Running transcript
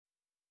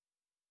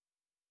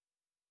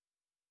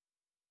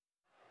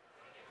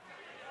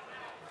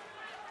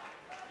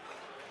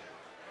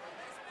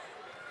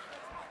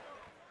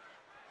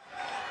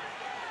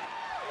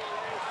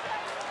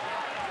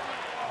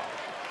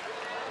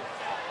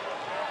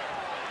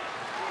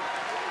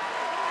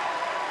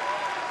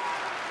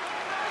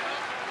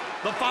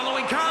The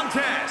following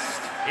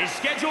contest is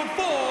scheduled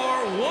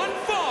for one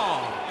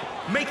fall.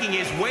 Making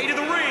his way to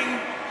the ring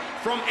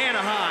from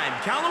Anaheim,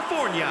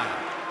 California,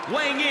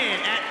 weighing in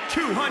at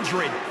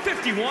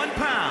 251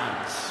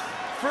 pounds,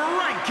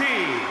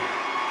 Frankie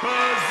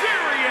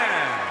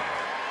Kazarian.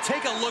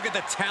 Take a look at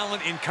the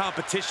talent in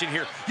competition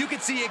here. You can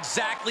see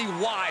exactly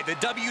why the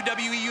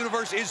WWE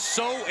Universe is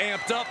so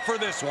amped up for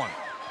this one.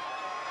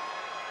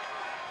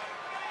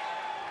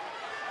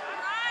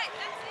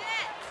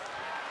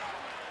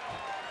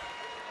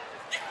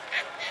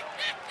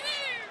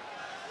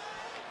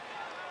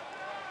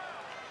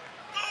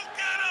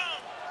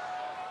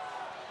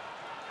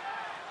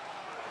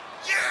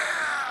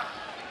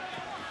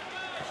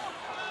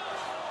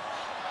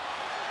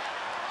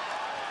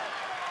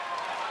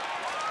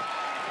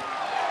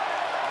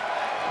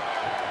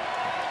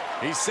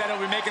 He said he'll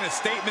be making a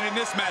statement in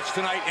this match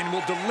tonight and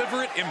will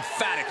deliver it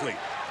emphatically.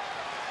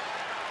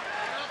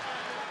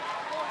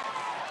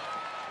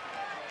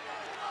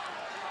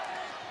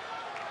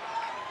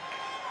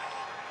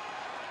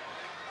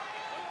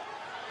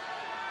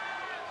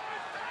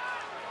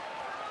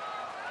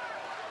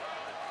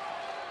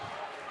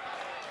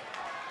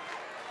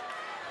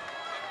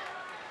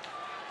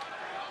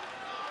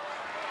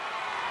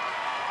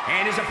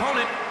 And his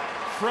opponent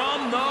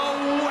from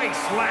the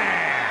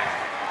wasteland,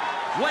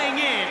 weighing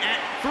in at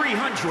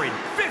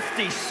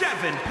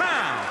 357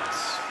 pounds,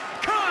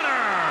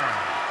 Connor!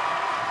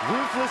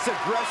 Ruthless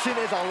aggression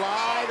is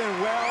alive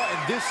and well,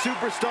 and this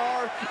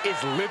superstar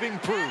is living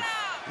proof.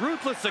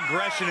 Ruthless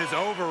aggression is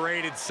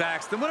overrated,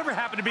 Saxton. Whatever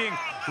happened to being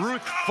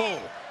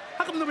ruthful?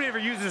 How come nobody ever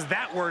uses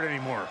that word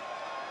anymore?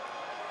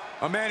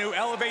 A man who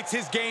elevates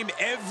his game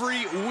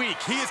every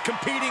week. He is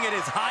competing at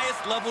his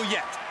highest level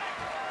yet.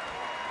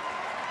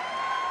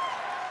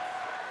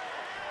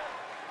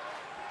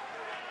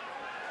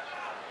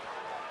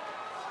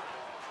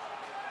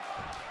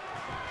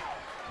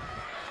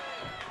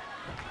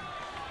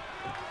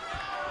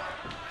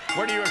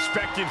 What are you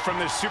expecting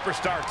from this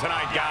superstar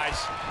tonight, guys?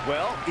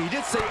 Well, he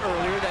did say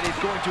earlier that he's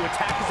going to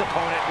attack his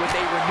opponent with a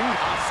renewed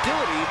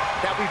hostility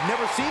that we've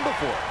never seen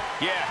before.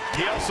 Yeah,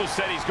 he also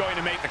said he's going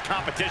to make the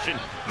competition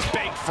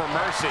beg for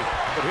mercy.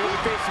 But he'll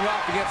be facing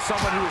off against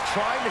someone who is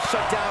trying to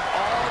shut down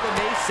all the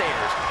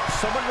naysayers,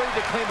 someone ready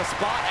to claim a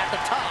spot at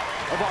the top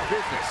of our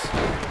business.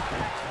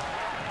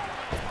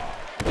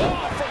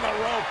 Oh, from the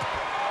rope.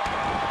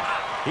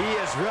 He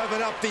is revving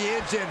up the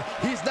engine.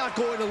 He's not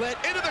going to let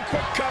into the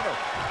quick cover.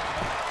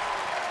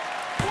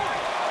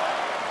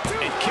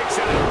 It kicks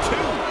out at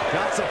 2.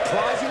 Got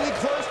surprisingly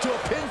close to a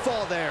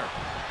pinfall there.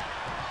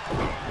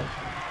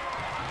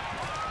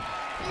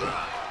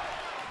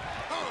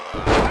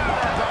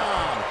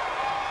 Powerbomb.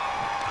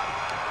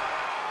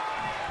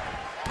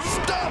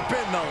 Stop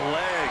in the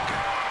leg.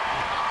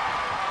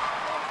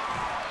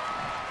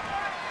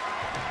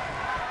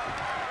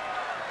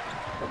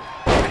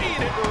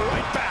 Paying it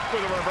right back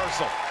with a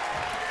reversal.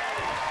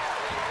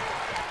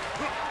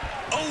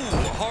 Oh,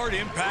 hard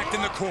impact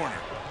in the corner.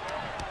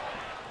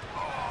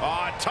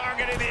 Oh,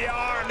 targeting the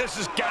arm. This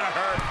is gonna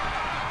hurt.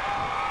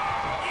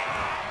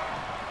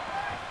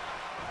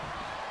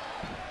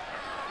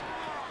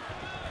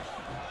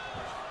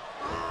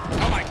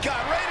 Oh my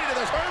God, right into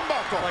the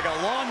turnbuckle. Like a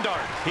lawn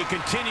dart. He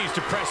continues to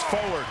press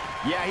forward.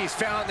 Yeah, he's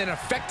found an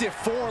effective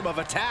form of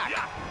attack.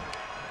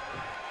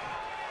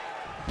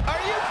 Are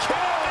you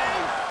kidding me?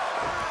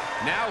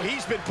 Now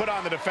he's been put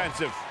on the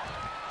defensive.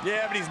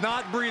 Yeah, but he's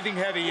not breathing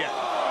heavy yet.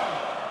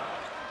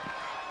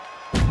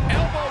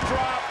 Elbow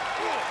drop.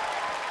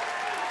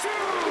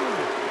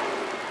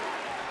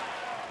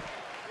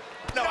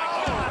 No,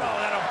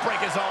 that'll break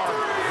his arm.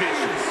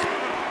 Vicious.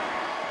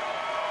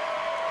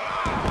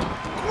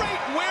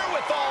 Great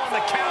wherewithal on the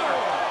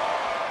counter.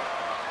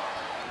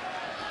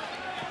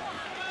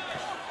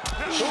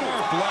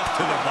 Sharp left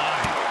to the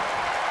body.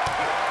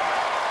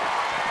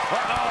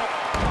 Uh-oh.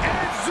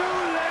 Azul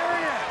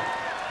lariat.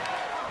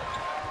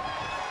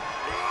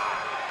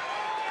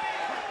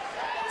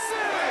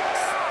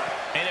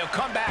 6. And he'll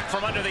come back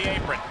from under the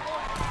apron.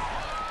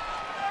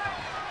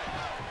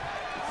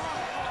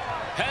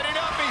 Heading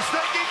up, he's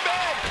thinking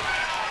big.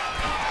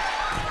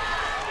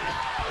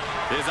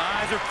 His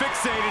eyes are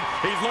fixated.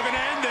 He's looking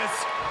to end this.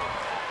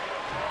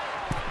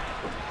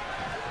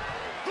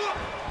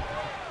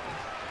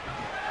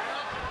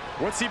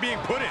 What's he being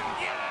put in?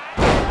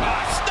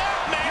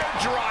 Snapmare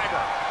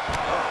driver.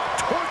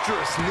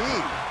 Torturous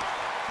knee.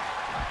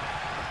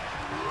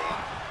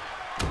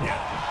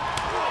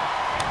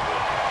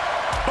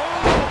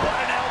 Boom, what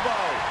an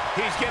elbow.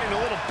 He's getting a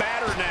little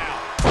battered now.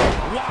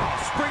 Wow,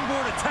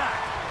 springboard attack.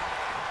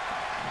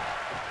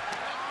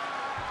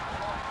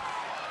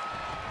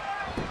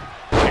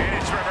 And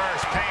it's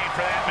reverse pain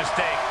for that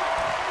mistake.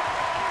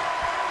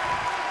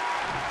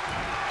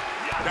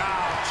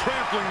 Now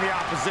trampling the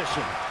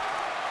opposition.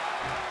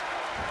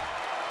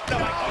 No,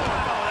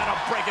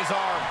 that'll break his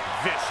arm.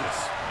 Vicious.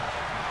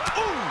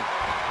 Ooh,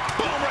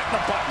 boom, right in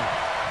the button.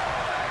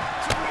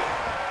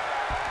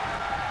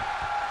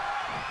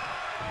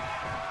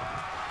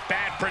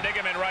 Bad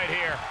predicament right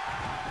here.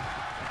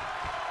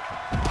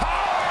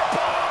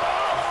 Powerbomb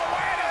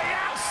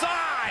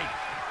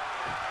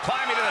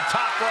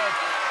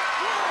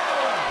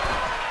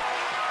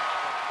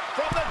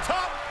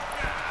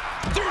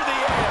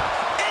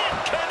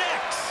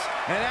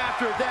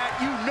After that,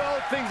 you know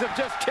things have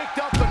just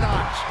kicked up a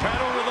notch.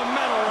 Pedal to the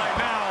metal right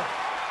now.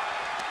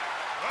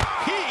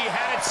 He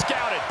had it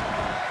scouted.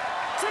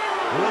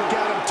 Look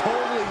at him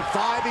totally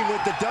vibing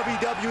with the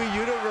WWE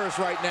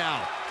Universe right now.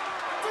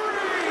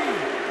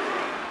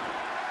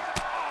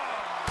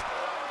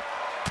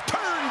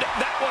 Turned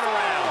that one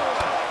around.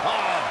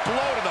 Oh,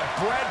 blow to the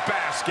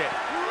breadbasket.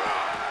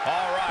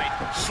 All right,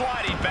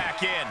 sliding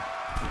back in.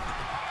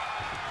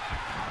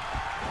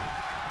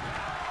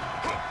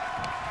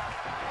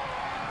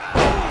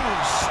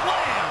 Ooh,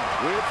 slam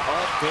With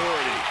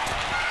authority.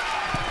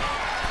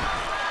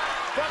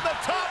 from the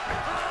top.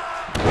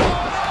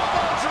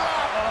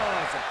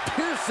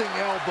 Piercing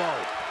elbow.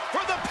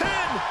 For the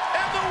pin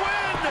and the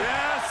win.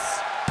 Yes.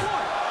 1,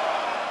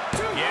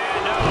 2.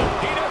 Yeah, no,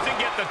 he doesn't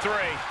get the 3.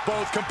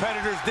 Both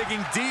competitors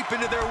digging deep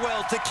into their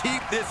well to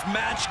keep this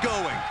match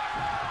going.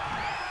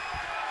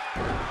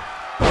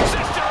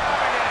 Sister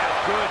Abigail.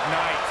 Good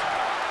night.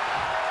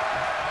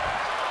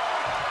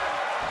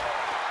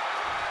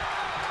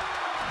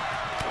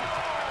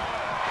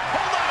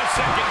 Hold on a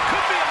second.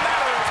 Could be a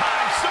matter of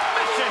time.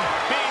 Submission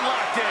being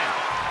locked in.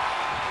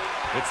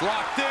 It's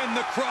locked in,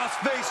 the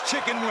cross-face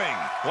chicken wing.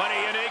 What a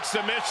unique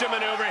submission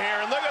maneuver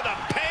here. And look at the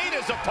pain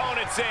his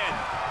opponent's in.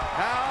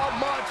 How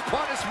much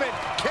punishment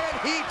can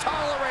he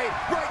tolerate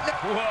right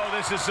now? Whoa,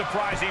 this is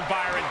surprising,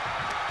 Byron.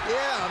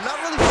 Yeah, I'm not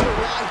really sure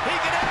why. He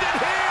can end it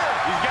here.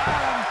 He's got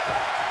him.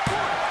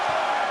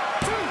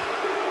 1, 2,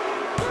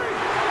 3.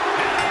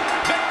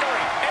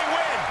 Victory, a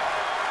win.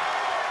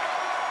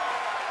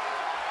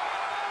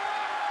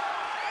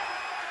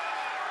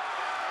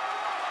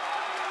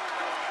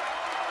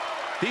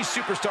 These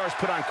superstars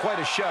put on quite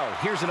a show.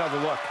 Here's another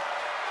look.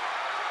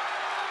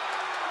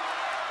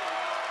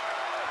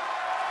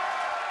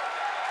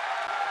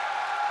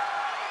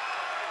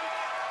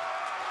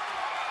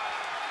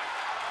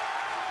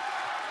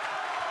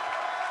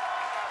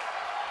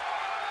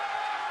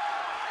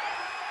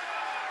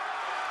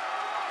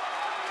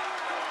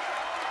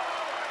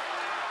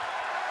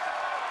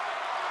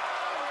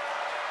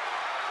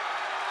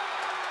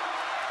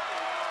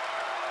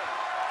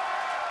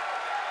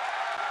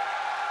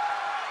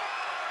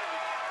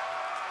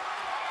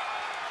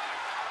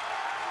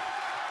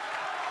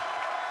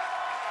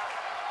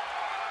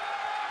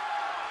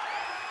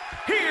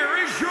 Here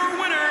is your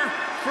winner,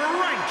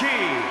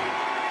 Frankie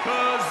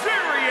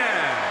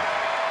Kazarian.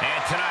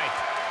 And tonight,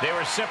 they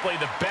were simply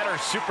the better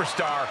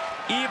superstar,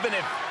 even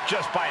if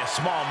just by a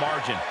small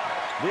margin.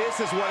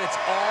 This is what it's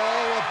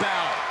all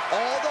about.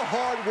 All the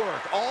hard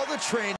work, all the training.